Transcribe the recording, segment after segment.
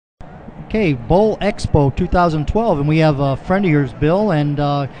Okay, Bowl Expo 2012, and we have a friend of yours, Bill, and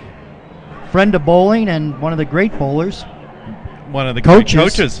friend of bowling and one of the great bowlers. One of the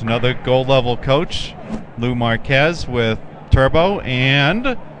coaches, another gold level coach, Lou Marquez with Turbo,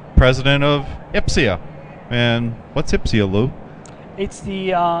 and president of IBPSIA. And what's IBPSIA, Lou? It's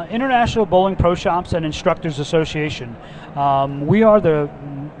the International Bowling ProShops and Instructors Association. We are the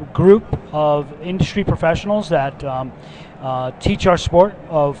group of industry professionals that teach our sport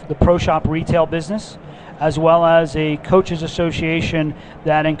of the pro shop retail business, as well as a coaches association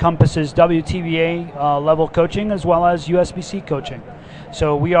that encompasses WTBA level coaching as well as USBC coaching.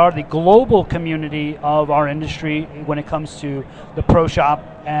 So we are the global community of our industry when it comes to the pro shop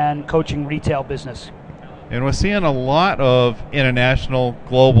and coaching retail business. And we're seeing a lot of international,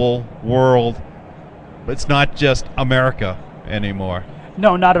 global, world, but it's not just America anymore.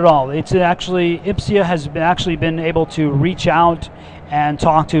 No, not at all. It's actually, IBPSIA has been able to reach out and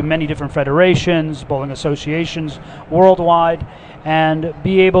talk to many different federations, bowling associations worldwide, and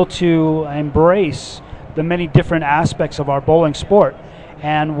be able to embrace the many different aspects of our bowling sport.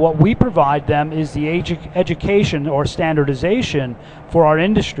 And what we provide them is the education or standardization for our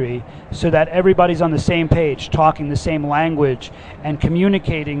industry so that everybody's on the same page, talking the same language, and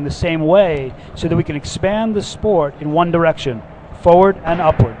communicating the same way so that we can expand the sport in one direction, forward and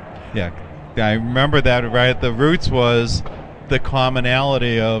upward. Yeah, I remember that right. The roots was the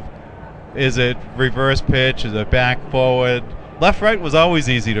commonality of, is it reverse pitch, is it back forward? Left right was always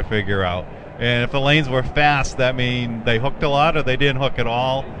easy to figure out. And if the lanes were fast, that means they hooked a lot or they didn't hook at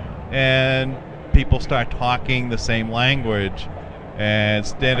all. And people start talking the same language. And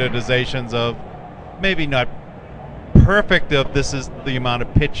standardizations of maybe not perfect if this is the amount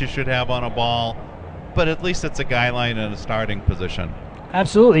of pitch you should have on a ball, but at least it's a guideline and a starting position.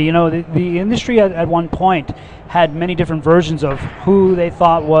 Absolutely. You know, the industry at one point had many different versions of who they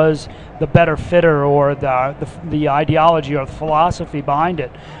thought was the better fitter or the ideology or the philosophy behind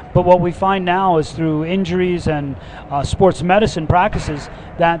it. But what we find now is through injuries and sports medicine practices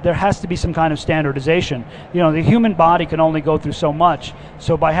that there has to be some kind of standardization. You know, the human body can only go through so much.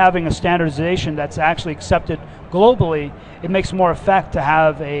 So by having a standardization that's actually accepted globally, it makes more effect to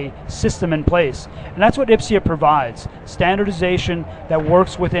have a system in place. And that's what IBPSIA provides, standardization that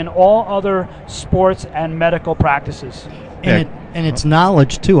works within all other sports and medical practices. And it's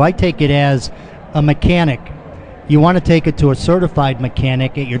knowledge, too. I take it as a mechanic. You want to take it to a certified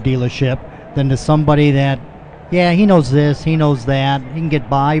mechanic at your dealership than to somebody that, yeah, he knows this, he knows that, he can get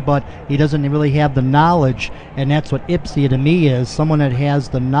by, but he doesn't really have the knowledge. And that's what IBPSIA to me is, someone that has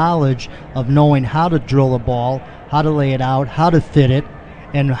the knowledge of knowing how to drill a ball, how to lay it out, how to fit it,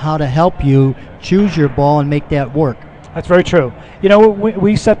 and how to help you choose your ball and make that work. That's very true. You know,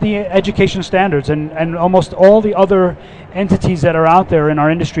 we set the education standards, and almost all the other entities that are out there in our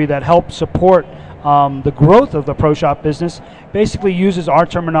industry that help support the growth of the pro shop business basically uses our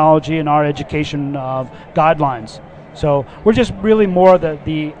terminology and our education guidelines. So we're just really more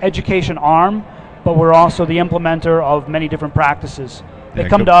the education arm, but we're also the implementer of many different practices. They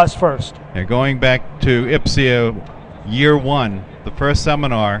come to us first. Yeah, going back to IBPSIA year one, the first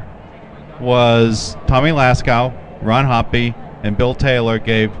seminar was Tommy Laskow, Ron Hoppy, and Bill Taylor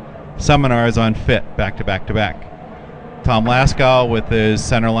gave seminars on fit back to back to back. Tom Laskow with his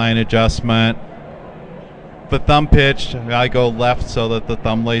center line adjustment, the thumb pitch, I go left so that the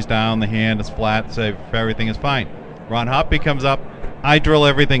thumb lays down, the hand is flat, so everything is fine. Ron Hoppy comes up, I drill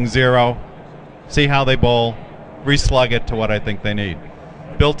everything zero, see how they bowl, reslug it to what I think they need.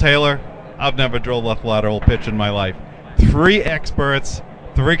 Bill Taylor, I've never drilled left lateral pitch in my life. 3 experts,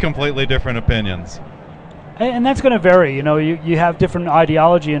 3 completely different opinions. And that's going to vary. You know, you have different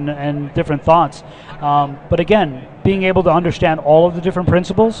ideology and different thoughts. But again, being able to understand all of the different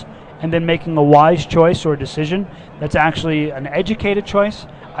principles and then making a wise choice or decision that's actually an educated choice,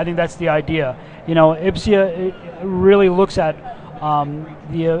 I think that's the idea. You know, IBPSIA really looks at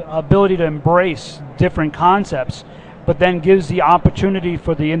the ability to embrace different concepts, but then gives the opportunity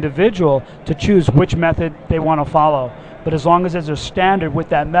for the individual to choose which method they want to follow. But as long as there's a standard with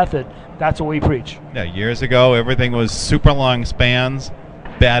that method, that's what we preach. Yeah, years ago, everything was super long spans,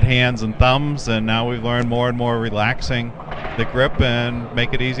 bad hands and thumbs, and now we've learned more and more relaxing the grip and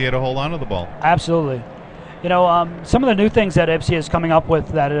make it easier to hold on to the ball. Absolutely. You know, some of the new things that IBPSIA is coming up with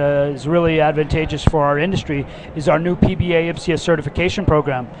that is really advantageous for our industry is our new PBA IBPSIA certification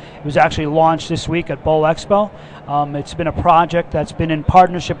program. It was actually launched this week at Bowl Expo. It's been a project that's been in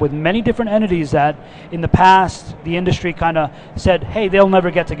partnership with many different entities that in the past the industry kind of said, hey, they'll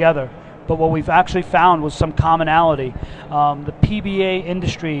never get together. But what we've actually found was some commonality. The PBA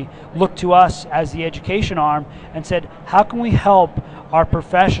industry looked to us as the education arm and said, how can we help our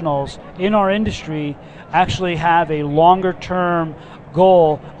professionals in our industry actually have a longer term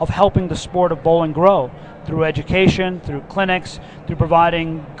goal of helping the sport of bowling grow through education, through clinics, through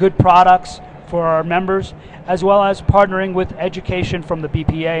providing good products for our members, as well as partnering with education from the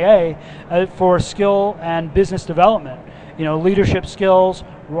BPAA for skill and business development. You know, leadership skills,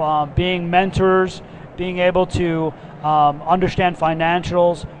 being mentors, being able to understand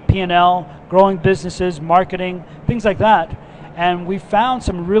financials, P&L, growing businesses, marketing, things like that. And we found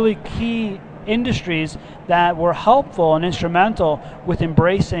some really key industries that were helpful and instrumental with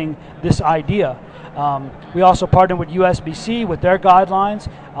embracing this idea. We also partnered with USBC with their guidelines,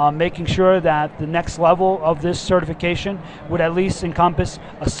 making sure that the next level of this certification would at least encompass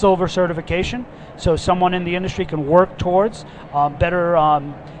a silver certification, so someone in the industry can work towards better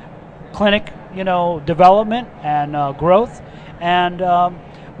clinic, development and growth. And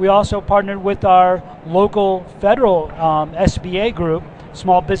we also partnered with our local federal SBA group,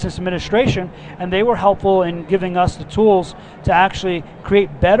 Small Business Administration, and they were helpful in giving us the tools to actually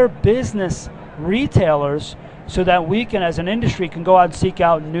create better business retailers so that we can, as an industry, can go out and seek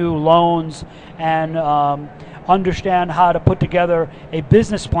out new loans and understand how to put together a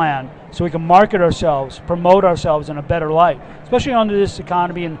business plan so we can market ourselves, promote ourselves in a better light, especially under this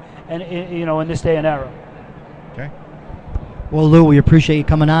economy and in this day and era. Okay. Well, Lou, we appreciate you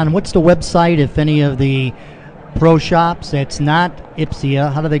coming on. What's the website if any of the ProShops that's not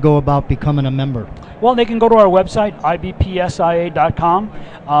IBPSIA, how do they go about becoming a member? Well, they can go to our website, IBPSIA.com.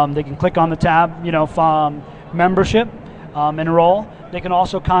 They can click on the tab, membership, enroll. They can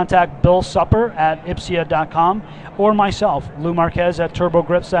also contact Bill Supper at IBPSIA.com or myself, Lou Marquez at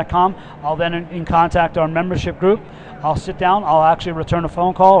TurboGrips.com. I'll then in contact our membership group. I'll sit down, I'll actually return a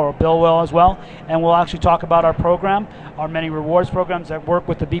phone call, or Bill will as well, and we'll actually talk about our program, our many rewards programs that work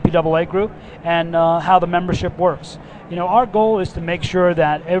with the BPAA group, and how the membership works. Our goal is to make sure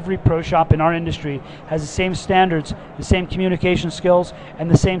that every pro shop in our industry has the same standards, the same communication skills, and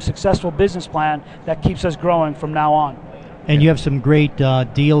the same successful business plan that keeps us growing from now on. And you have some great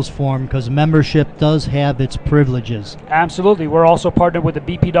deals for them, because membership does have its privileges. Absolutely. We're also partnered with the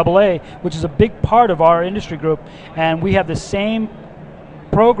BPAA, which is a big part of our industry group, and we have the same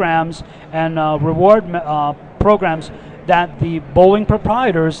programs and reward programs that the bowling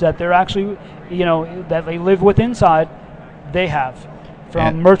proprietors that they're actually, that they live with inside, they have.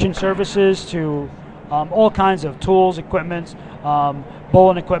 From merchant services to all kinds of tools, equipment,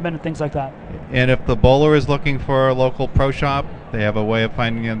 bowling equipment, and things like that. And if the bowler is looking for a local pro shop, they have a way of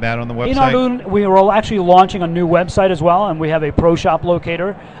finding that on the website? We are actually launching a new website as well, and we have a pro shop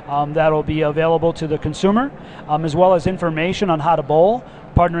locator that will be available to the consumer, as well as information on how to bowl,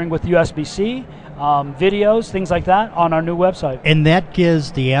 partnering with USBC, videos, things like that on our new website. And that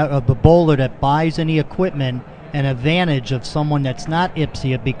gives the bowler that buys any equipment an advantage of someone that's not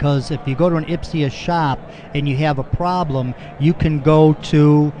IBPSIA, because if you go to an IBPSIA shop and you have a problem, you can go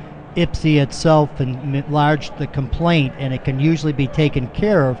to IBPSIA itself and lodge the complaint, and it can usually be taken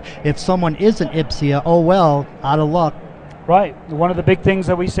care of. If someone isn't IBPSIA, oh well, out of luck. Right. One of the big things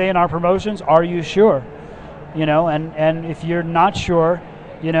that we say in our promotions, are you sure? And if you're not sure,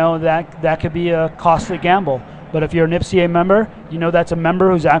 that could be a costly gamble. But if you're an IBPSIA member, that's a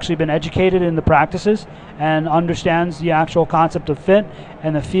member who's actually been educated in the practices and understands the actual concept of fit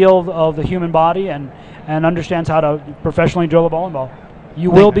and the field of the human body and understands how to professionally drill a bowling ball. You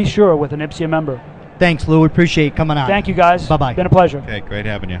will be sure with an IBPSIA member. Thanks, Lou. We appreciate you coming on. Thank you, guys. Bye-bye. It's been a pleasure. Okay, great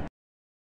having you.